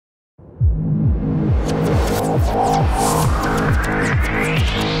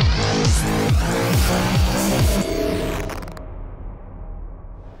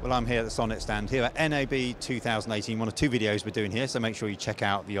Well, I'm here at the Sonnet stand here at NAB 2018, one of two videos we're doing here, so make sure you check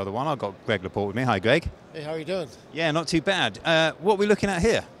out the other one. I've got Greg Laporte with me. Hi, Greg. Hey, how are you doing? Yeah, not too bad. What are we looking at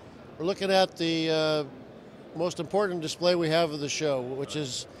here? We're looking at the most important display we have of the show, which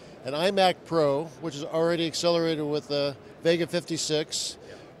is an iMac Pro, which is already accelerated with the Vega 56,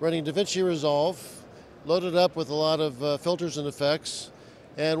 running DaVinci Resolve, loaded up with a lot of filters and effects,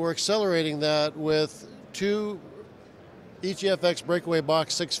 and we're accelerating that with two eGFX Breakaway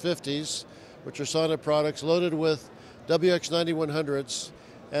Box 650s, which are Sonnet products, loaded with WX9100s,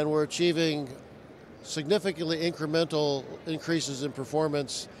 and we're achieving significantly incremental increases in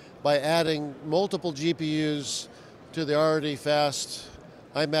performance by adding multiple GPUs to the already fast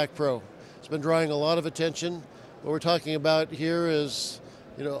iMac Pro. It's been drawing a lot of attention. What we're talking about here is,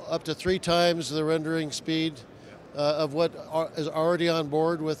 up to 3 times the rendering speed of what is already on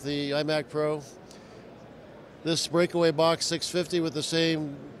board with the iMac Pro. This Breakaway Box 650 with the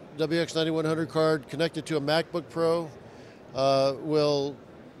same WX9100 card connected to a MacBook Pro will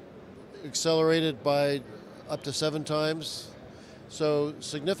accelerate it by up to 7 times. So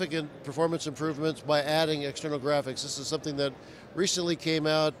significant performance improvements by adding external graphics. This is something that recently came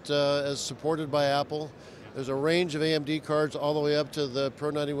out as supported by Apple. There's a range of AMD cards all the way up to the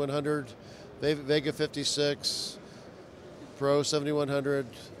Pro 9100, Vega 56, Pro 7100,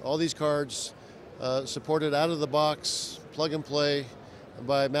 all these cards supported out of the box, plug and play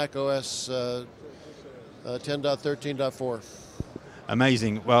by Mac OS 10.13.4.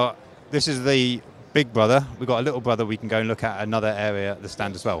 Amazing. Well, this is the big brother. We've got a little brother. We can go and look at another area at the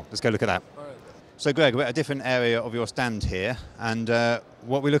stand as well. Let's go look at that. All right. So, Greg, we're at a different area of your stand here, and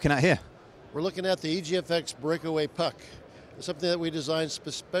what are we looking at here? We're looking at the eGFX Breakaway Puck. It's something that we designed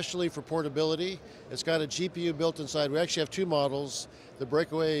specially for portability. It's got a GPU built inside. We actually have 2 models, the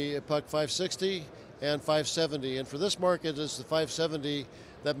Breakaway Puck 560 and 570. And for this market, it's the 570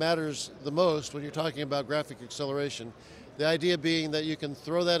 that matters the most when you're talking about graphic acceleration. The idea being that you can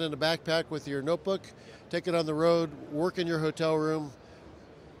throw that in a backpack with your notebook, take it on the road, work in your hotel room,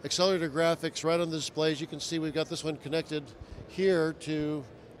 accelerated graphics right on the displays. You can see we've got this one connected here to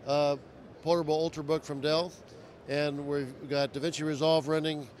portable Ultrabook from Dell. And we've got DaVinci Resolve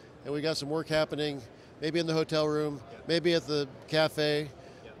running, and we got some work happening, maybe in the hotel room, maybe at the cafe,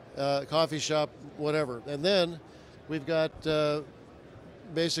 coffee shop, whatever. And then we've got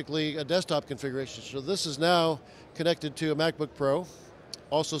basically a desktop configuration. So this is now connected to a MacBook Pro,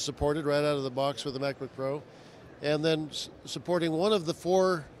 also supported right out of the box with the MacBook Pro, and then supporting one of the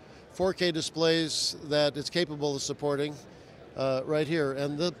 4K displays that it's capable of supporting right here.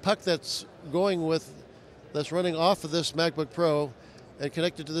 And the Puck that's running off of this MacBook Pro and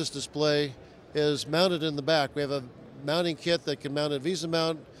connected to this display is mounted in the back. We have a mounting kit that can mount a Visa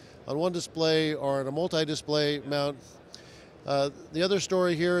mount on one display or on a multi-display mount. The other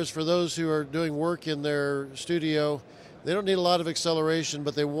story here is for those who are doing work in their studio. They don't need a lot of acceleration,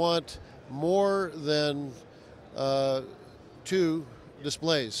 but they want more than 2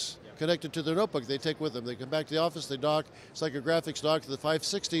 displays connected to their notebook they take with them. They come back to the office, they dock. It's like a graphics dock. The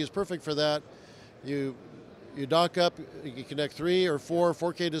 560 is perfect for that. You dock up, you can connect 3 or 4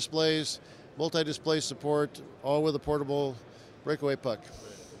 4K displays, multi-display support, all with a portable Breakaway Puck.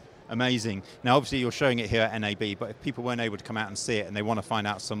 Amazing. Now, obviously, you're showing it here at NAB, but if people weren't able to come out and see it and they want to find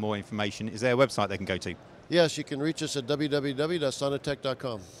out some more information, is there a website they can go to? Yes, you can reach us at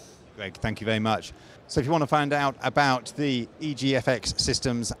www.sonnettech.com. Greg, thank you very much. So if you want to find out about the eGFX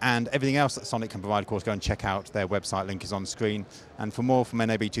systems and everything else that Sonnet can provide, of course, go and check out their website. Link is on screen. And for more from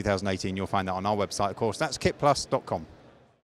NAB 2018, you'll find that on our website, of course. That's KITPLUS.com.